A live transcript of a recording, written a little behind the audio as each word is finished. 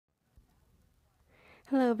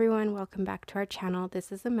Hello everyone, welcome back to our channel.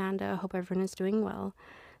 This is Amanda. I hope everyone is doing well.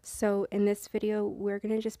 So in this video, we're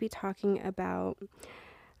going to just be talking about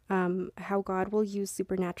how God will use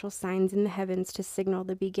supernatural signs in the heavens to signal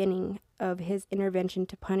the beginning of his intervention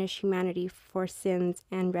to punish humanity for sins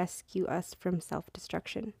and rescue us from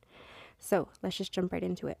self-destruction. So let's just jump right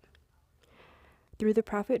into it. Through the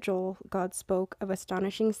prophet Joel, God spoke of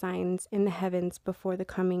astonishing signs in the heavens before the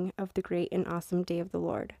coming of the great and awesome day of the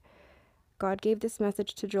Lord. God gave this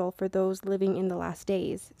message to Joel for those living in the last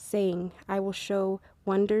days, saying, I will show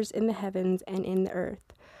wonders in the heavens and in the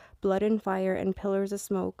earth, blood and fire and pillars of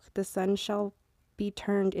smoke. The sun shall be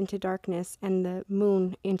turned into darkness and the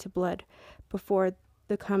moon into blood before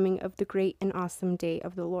the coming of the great and awesome day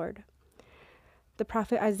of the Lord. The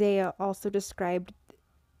prophet Isaiah also described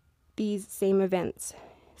these same events,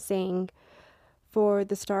 saying, For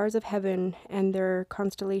the stars of heaven and their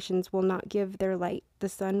constellations will not give their light. The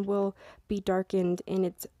sun will be darkened in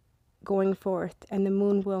its going forth, and the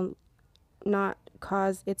moon will not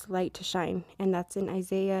cause its light to shine. And that's in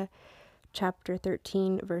Isaiah chapter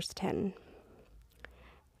 13, verse 10.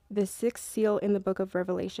 The sixth seal in the book of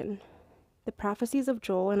Revelation. The prophecies of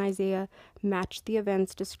Joel and Isaiah match the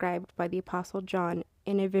events described by the Apostle John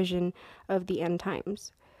in a vision of the end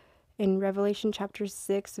times. In Revelation chapter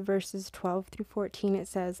 6, verses 12 through 14, it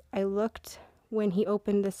says, I looked when he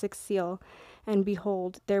opened the sixth seal, and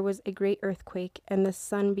behold, there was a great earthquake, and the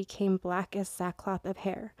sun became black as sackcloth of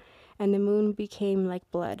hair, and the moon became like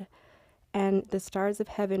blood, and the stars of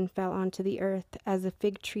heaven fell onto the earth, as a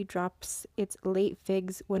fig tree drops its late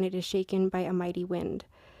figs when it is shaken by a mighty wind.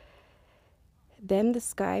 Then the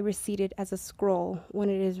sky receded as a scroll when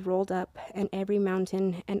it is rolled up, and every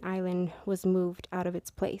mountain and island was moved out of its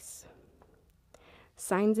place.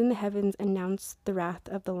 Signs in the heavens announce the wrath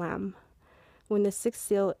of the Lamb. When the sixth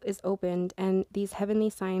seal is opened and these heavenly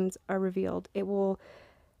signs are revealed, it will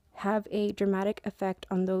have a dramatic effect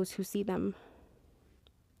on those who see them.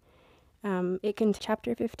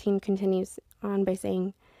 Chapter 15 continues on by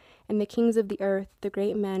saying, And the kings of the earth, the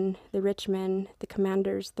great men, the rich men, the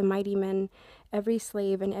commanders, the mighty men, every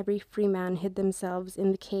slave and every free man hid themselves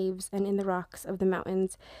in the caves and in the rocks of the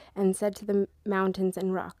mountains, and said to the mountains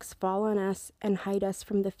and rocks, Fall on us and hide us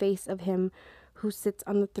from the face of him who sits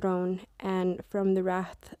on the throne and from the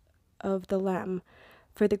wrath of the Lamb.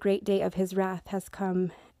 For the great day of his wrath has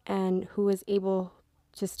come, and who is able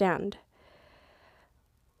to stand?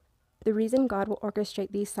 The reason God will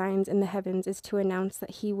orchestrate these signs in the heavens is to announce that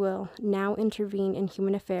he will now intervene in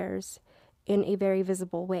human affairs in a very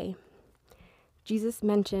visible way. Jesus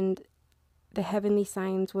mentioned the heavenly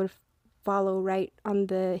signs would follow right on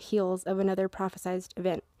the heels of another prophesied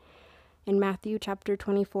event. In Matthew chapter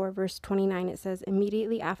 24, verse 29, it says,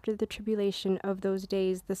 Immediately after the tribulation of those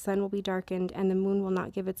days, the sun will be darkened, and the moon will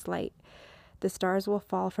not give its light. The stars will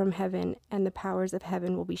fall from heaven, and the powers of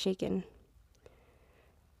heaven will be shaken.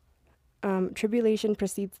 Tribulation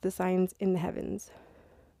precedes the signs in the heavens.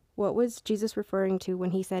 What was Jesus referring to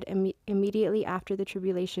when he said immediately after the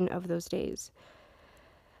tribulation of those days?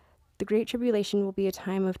 The Great Tribulation will be a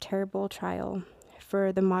time of terrible trial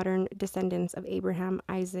for the modern descendants of Abraham,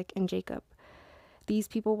 Isaac, and Jacob. These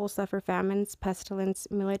people will suffer famines, pestilence,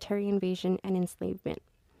 military invasion, and enslavement.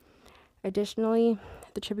 Additionally,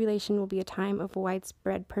 the tribulation will be a time of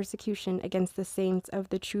widespread persecution against the saints of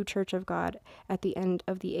the true Church of God at the end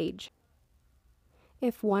of the age.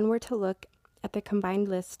 If one were to look at the combined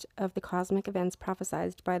list of the cosmic events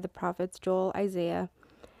prophesied by the prophets Joel, Isaiah,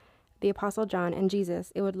 the Apostle John, and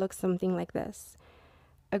Jesus, it would look something like this.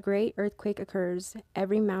 A great earthquake occurs.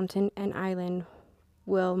 Every mountain and island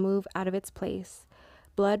will move out of its place.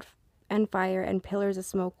 Blood and fire and pillars of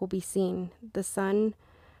smoke will be seen. The sun,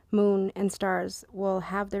 moon, and stars will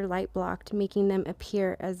have their light blocked, making them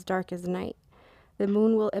appear as dark as night. The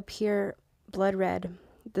moon will appear blood red.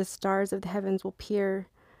 The stars of the heavens will appear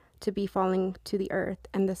to be falling to the earth,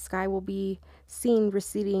 and the sky will be seen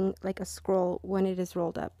receding like a scroll when it is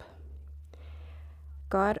rolled up.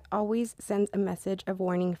 God always sends a message of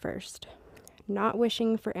warning first. Not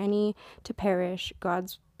wishing for any to perish,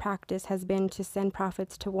 God's practice has been to send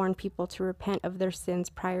prophets to warn people to repent of their sins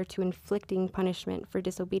prior to inflicting punishment for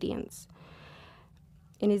disobedience.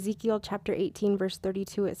 In Ezekiel chapter 18, verse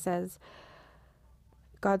 32, it says,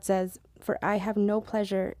 God says, For I have no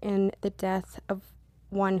pleasure in the death of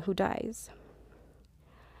one who dies.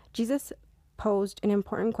 Jesus posed an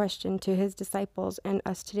important question to his disciples and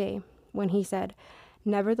us today when he said,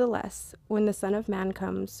 Nevertheless, when the Son of Man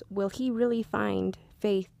comes, will he really find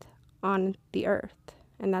faith on the earth?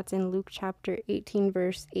 And that's in Luke chapter 18,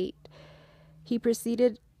 verse 8. He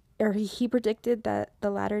proceeded he predicted that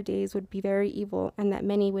the latter days would be very evil and that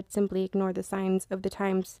many would simply ignore the signs of the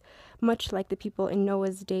times, much like the people in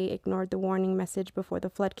Noah's day ignored the warning message before the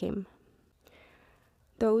flood came.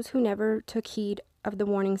 Those who never took heed of the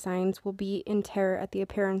warning signs will be in terror at the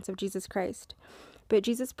appearance of Jesus Christ. But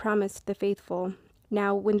Jesus promised the faithful,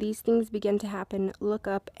 "Now, when these things begin to happen, look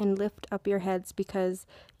up and lift up your heads, because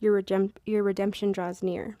your redemption draws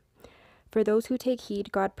near." For those who take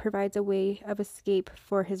heed, God provides a way of escape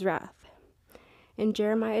for his wrath. In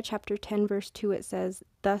Jeremiah chapter 10, verse 2, it says,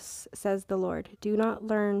 "Thus says the Lord, do not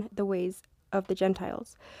learn the ways of the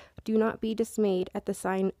Gentiles. Do not be dismayed at the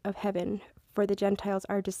sign of heaven, for the Gentiles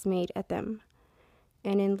are dismayed at them."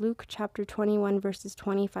 And in Luke chapter 21, verses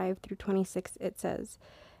 25 through 26, it says,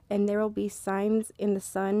 "And there will be signs in the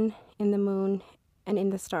sun, in the moon, and in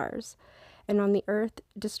the stars, and on the earth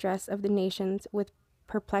distress of the nations with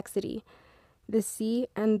perplexity, the sea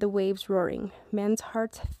and the waves roaring, men's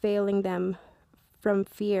hearts failing them from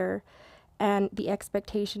fear and the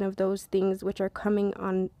expectation of those things which are coming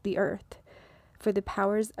on the earth, for the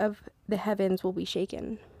powers of the heavens will be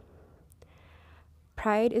shaken."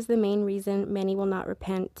 Pride is the main reason many will not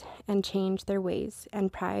repent and change their ways,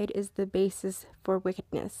 and pride is the basis for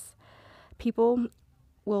wickedness. People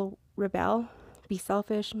will rebel, be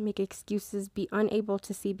selfish, make excuses, be unable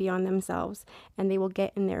to see beyond themselves, and they will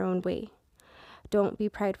get in their own way. Don't be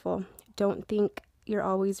prideful. Don't think you're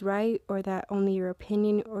always right, or that only your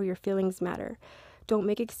opinion or your feelings matter. Don't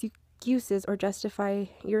make excuses or justify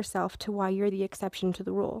yourself to why you're the exception to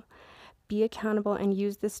the rule. Be accountable and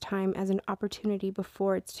use this time as an opportunity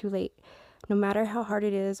before it's too late. No matter how hard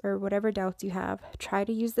it is or whatever doubts you have, try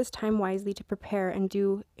to use this time wisely to prepare and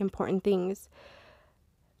do important things.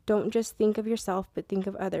 Don't just think of yourself, but think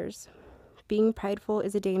of others. Being prideful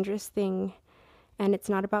is a dangerous thing, and it's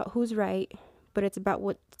not about who's right, but it's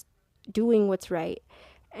about doing what's right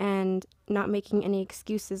and not making any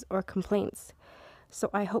excuses or complaints. So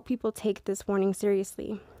I hope people take this warning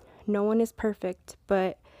seriously. No one is perfect,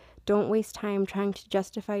 but don't waste time trying to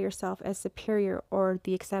justify yourself as superior or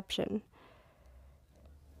the exception.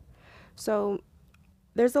 So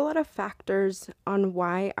there's a lot of factors on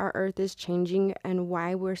why our Earth is changing and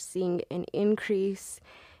why we're seeing an increase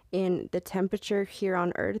in the temperature here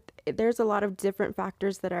on Earth. There's a lot of different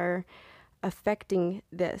factors that are affecting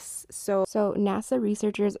this. So NASA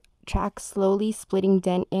researchers track slowly splitting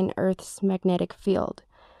dent in Earth's magnetic field.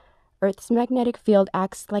 Earth's magnetic field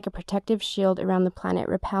acts like a protective shield around the planet,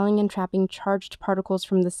 repelling and trapping charged particles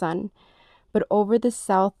from the sun. But over the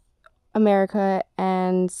South America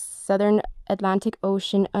and Southern Atlantic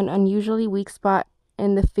Ocean, an unusually weak spot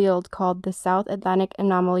in the field called the South Atlantic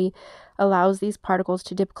Anomaly allows these particles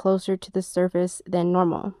to dip closer to the surface than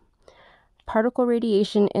normal. Particle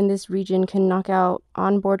radiation in this region can knock out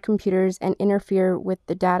onboard computers and interfere with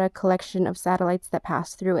the data collection of satellites that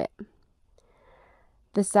pass through it.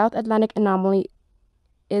 The South Atlantic Anomaly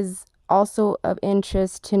is also of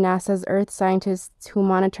interest to NASA's Earth scientists who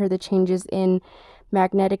monitor the changes in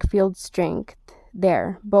magnetic field strength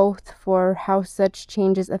there, both for how such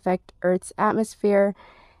changes affect Earth's atmosphere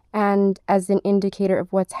and as an indicator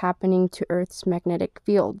of what's happening to Earth's magnetic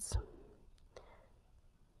fields.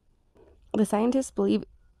 The scientists believe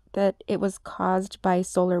that it was caused by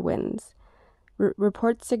solar winds.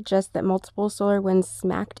 Reports suggest that multiple solar winds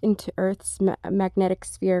smacked into Earth's magnetic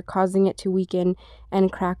sphere, causing it to weaken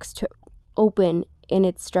and cracks to open in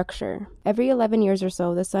its structure. Every 11 years or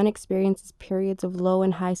so, the sun experiences periods of low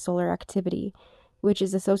and high solar activity, which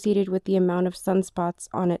is associated with the amount of sunspots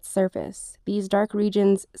on its surface. These dark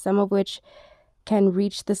regions, some of which can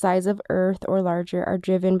reach the size of Earth or larger, are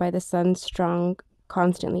driven by the sun's strong,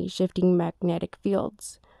 constantly shifting magnetic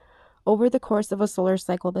fields. Over the course of a solar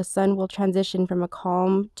cycle, the sun will transition from a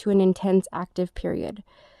calm to an intense active period.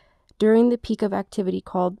 During the peak of activity,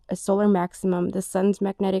 called a solar maximum, the sun's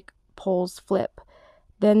magnetic poles flip.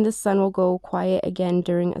 Then the sun will go quiet again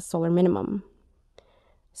during a solar minimum.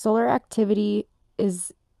 Solar activity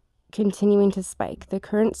is continuing to spike. The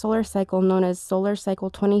current solar cycle, known as Solar Cycle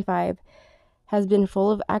 25, has been full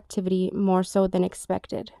of activity, more so than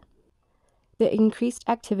expected. The increased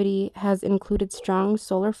activity has included strong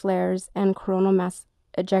solar flares and coronal mass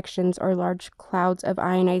ejections, or large clouds of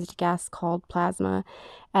ionized gas called plasma,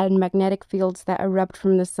 and magnetic fields that erupt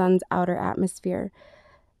from the sun's outer atmosphere.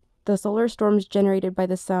 The solar storms generated by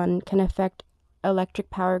the sun can affect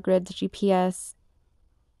electric power grids, GPS,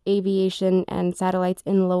 aviation, and satellites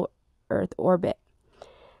in low Earth orbit.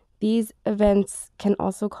 These events can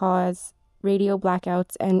also cause radio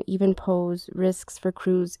blackouts and even pose risks for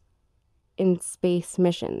crews in space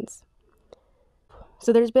missions.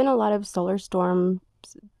 So there's been a lot of solar storms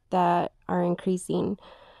that are increasing.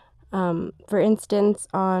 For instance,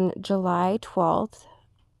 on July 12th,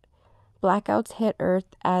 blackouts hit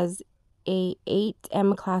Earth as a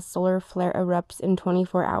 8M class solar flare erupts in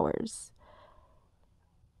 24 hours.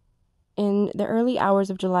 In the early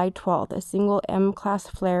hours of July 12th, a single M-class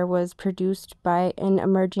flare was produced by an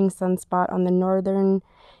emerging sunspot on the northern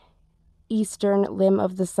eastern limb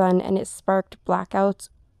of the sun, and it sparked blackouts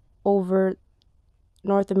over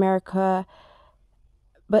North America.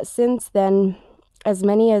 But since then, as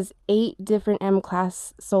many as 8 different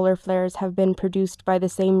M-class solar flares have been produced by the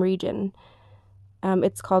same region.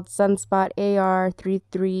 It's called sunspot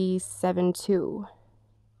AR3372.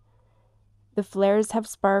 The flares have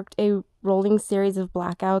sparked a rolling series of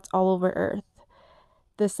blackouts all over Earth.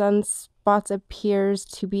 The sunspots appears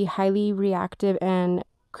to be highly reactive and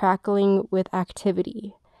crackling with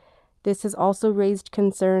activity. This has also raised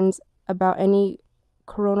concerns about any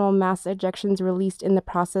coronal mass ejections released in the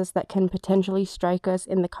process that can potentially strike us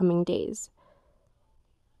in the coming days.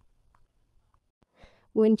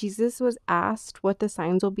 When Jesus was asked what the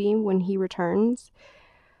signs will be when he returns,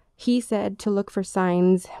 he said to look for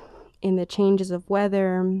signs in the changes of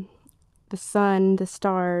weather, the sun, the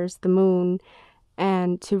stars, the moon,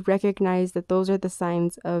 and to recognize that those are the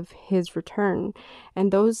signs of his return.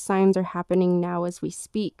 And those signs are happening now as we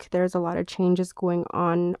speak. There's a lot of changes going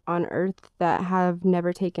on Earth that have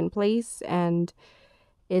never taken place, and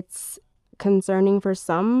it's concerning for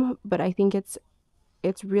some, but I think it's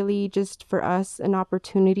really just for us an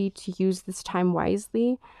opportunity to use this time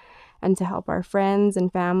wisely and to help our friends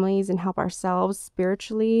and families and help ourselves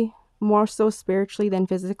spiritually, more so spiritually than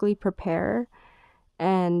physically, prepare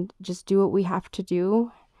and just do what we have to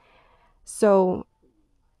do. So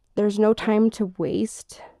there's no time to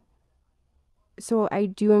waste. So I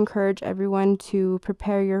do encourage everyone to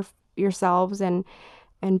prepare yourselves and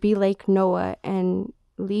be like Noah and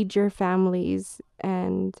lead your families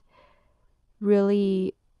and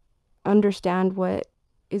really understand what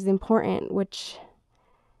is important, which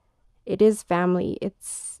it is family.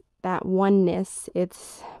 It's that oneness.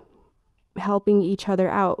 It's helping each other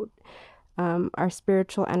out, our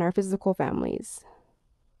spiritual and our physical families.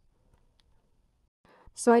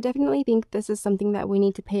 So I definitely think this is something that we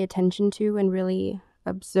need to pay attention to and really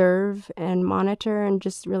observe and monitor and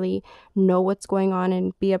just really know what's going on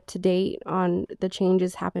and be up to date on the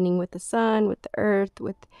changes happening with the sun, with the earth,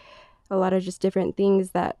 with a lot of just different things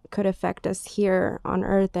that could affect us here on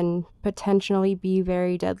earth and potentially be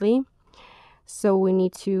very deadly. So we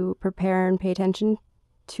need to prepare and pay attention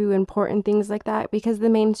to important things like that, because the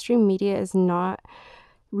mainstream media is not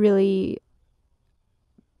really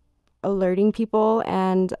alerting people,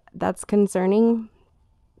 and that's concerning.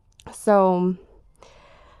 So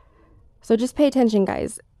just pay attention,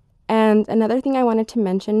 guys. And another thing I wanted to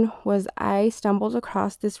mention was I stumbled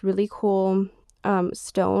across this really cool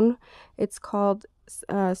stone. It's called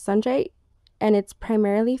sunjite, and it's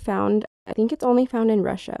primarily found, I think it's only found in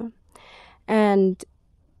Russia. And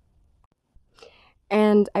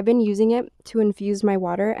I've been using it to infuse my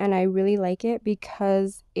water, and I really like it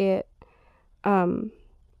because it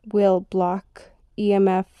will block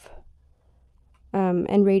EMF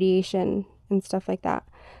and radiation and stuff like that.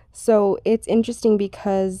 So it's interesting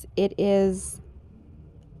because it is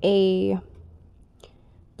a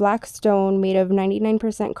black stone made of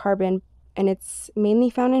 99% carbon, and it's mainly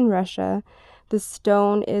found in Russia. The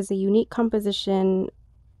stone is a unique composition,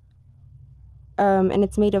 and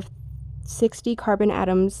it's made of 60 carbon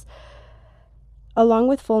atoms. Along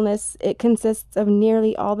with fullness, it consists of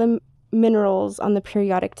nearly all the minerals on the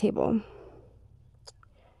periodic table.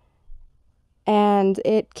 And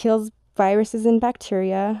it kills viruses and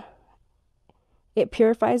bacteria. It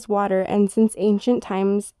purifies water, and since ancient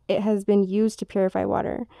times, it has been used to purify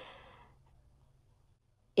water.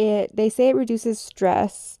 They say it reduces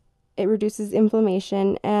stress, it reduces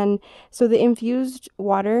inflammation, and so the infused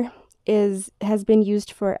water has been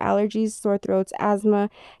used for allergies, sore throats, asthma,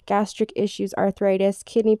 gastric issues, arthritis,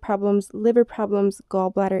 kidney problems, liver problems,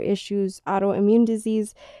 gallbladder issues, autoimmune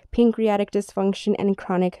disease, pancreatic dysfunction, and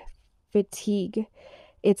chronic fatigue.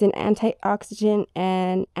 It's an antioxidant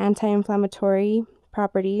and anti-inflammatory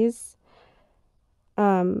properties.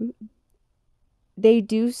 They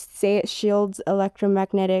do say it shields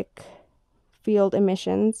electromagnetic field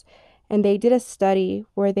emissions, and they did a study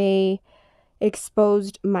where they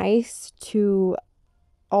exposed mice to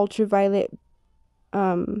ultraviolet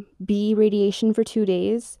B radiation for 2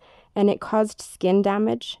 days, and it caused skin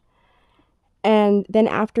damage. And then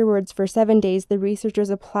afterwards, for 7 days, the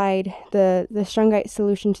researchers applied the shungite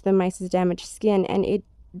solution to the mice's damaged skin, and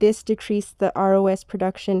this decreased the ROS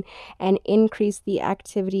production and increased the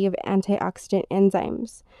activity of antioxidant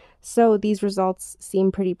enzymes. So these results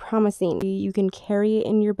seem pretty promising. You can carry it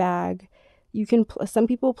in your bag. You can, some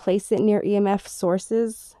people place it near EMF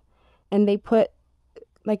sources, and they put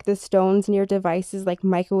like the stones near devices like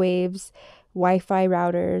microwaves, Wi-Fi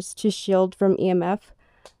routers to shield from EMF.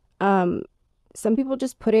 Some people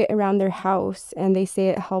just put it around their house, and they say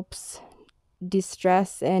it helps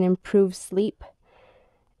de-stress and improve sleep.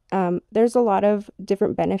 There's a lot of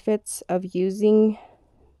different benefits of using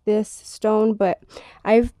this stone, but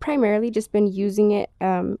I've primarily just been using it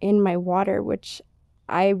in my water, which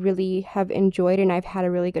I really have enjoyed and I've had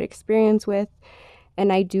a really good experience with.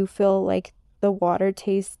 And I do feel like the water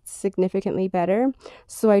tastes significantly better.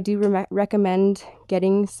 So I do recommend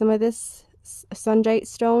getting some of this sunjite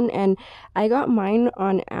stone, and I got mine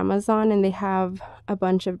on Amazon, and they have a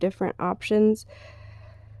bunch of different options.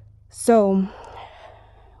 So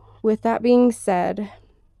with that being said,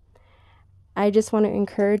 I just want to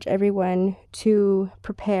encourage everyone to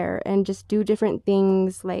prepare and just do different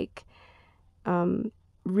things like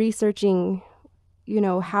researching,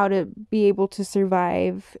 how to be able to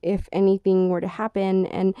survive if anything were to happen,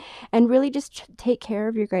 and really just take care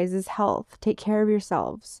of your guys' health. Take care of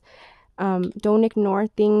yourselves. Don't ignore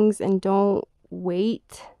things and don't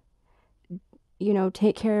wait.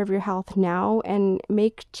 Take care of your health now and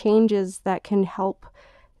make changes that can help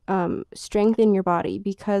strengthen your body,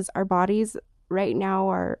 because our bodies right now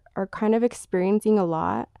are kind of experiencing a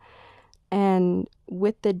lot. And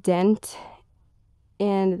with the dent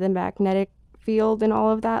and the magnetic field and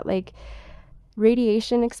all of that, like,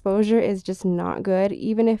 radiation exposure is just not good.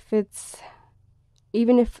 Even if the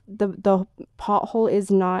pothole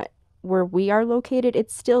is not where we are located,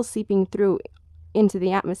 it's still seeping through into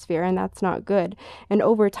the atmosphere, and that's not good. And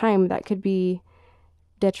over time, that could be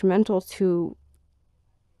detrimental to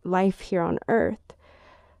life here on Earth.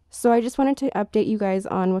 So I just wanted to update you guys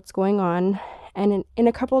on what's going on. And in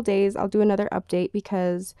a couple days, I'll do another update,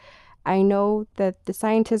 because I know that the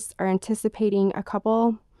scientists are anticipating a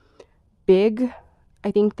couple big, I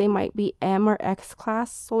think they might be M or X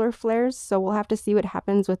class solar flares. So we'll have to see what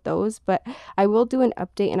happens with those. But I will do an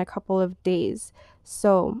update in a couple of days.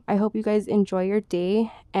 So I hope you guys enjoy your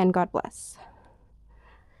day, and God bless.